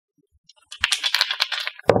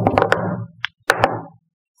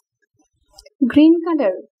green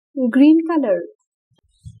color, green color.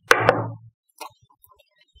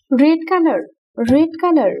 Red color, red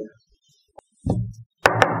color.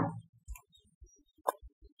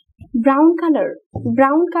 Brown color,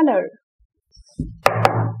 brown color.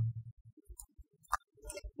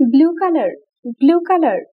 Blue color, blue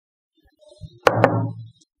color.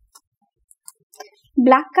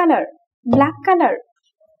 Black color, black color.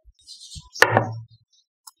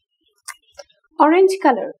 Orange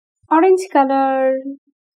color, orange color.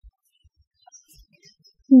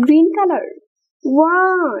 Green color,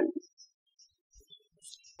 1.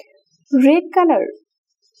 Red color,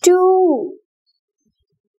 2.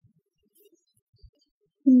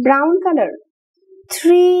 Brown color,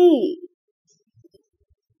 3.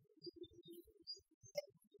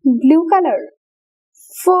 Blue color,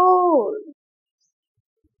 4.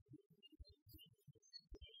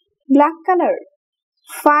 Black color,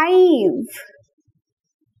 5.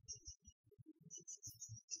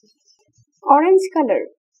 Orange color,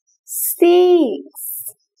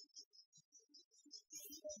 6.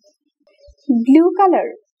 Blue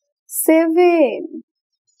color, 7.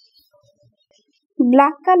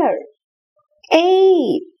 Black color,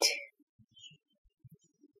 8.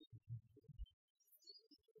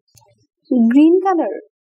 Green color,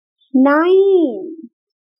 9.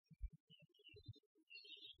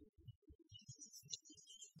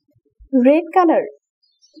 Red color,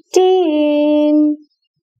 10.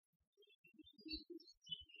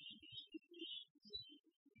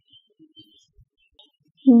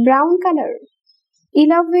 Brown color,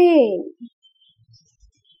 11.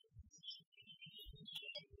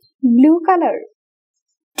 Blue color,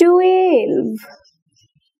 12.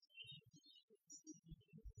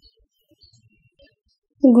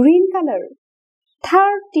 Green color,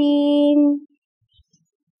 13.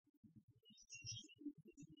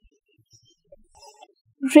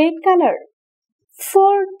 Red color,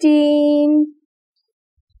 14.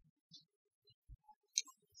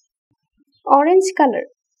 Orange color,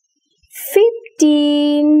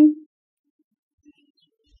 15.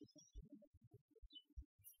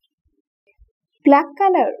 Black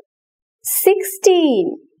color,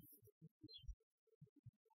 16.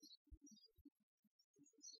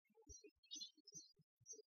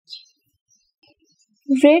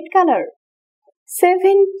 Red color,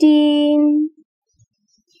 17.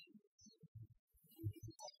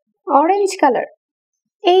 Orange color,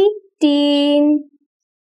 18.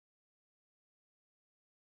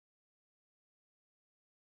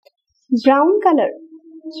 Brown color,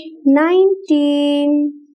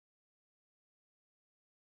 19.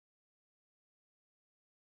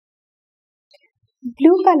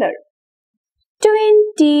 Blue color,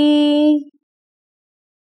 20.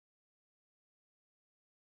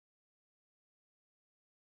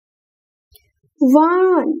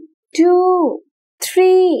 One, two,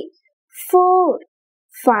 three, 4,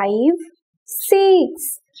 5,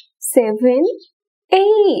 6, 7, 8,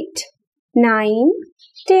 9,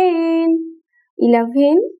 10,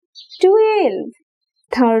 11, 12,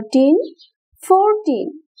 13,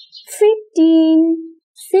 14, 15,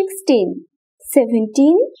 16,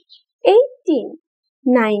 17, 18,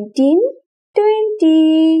 19,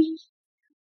 20.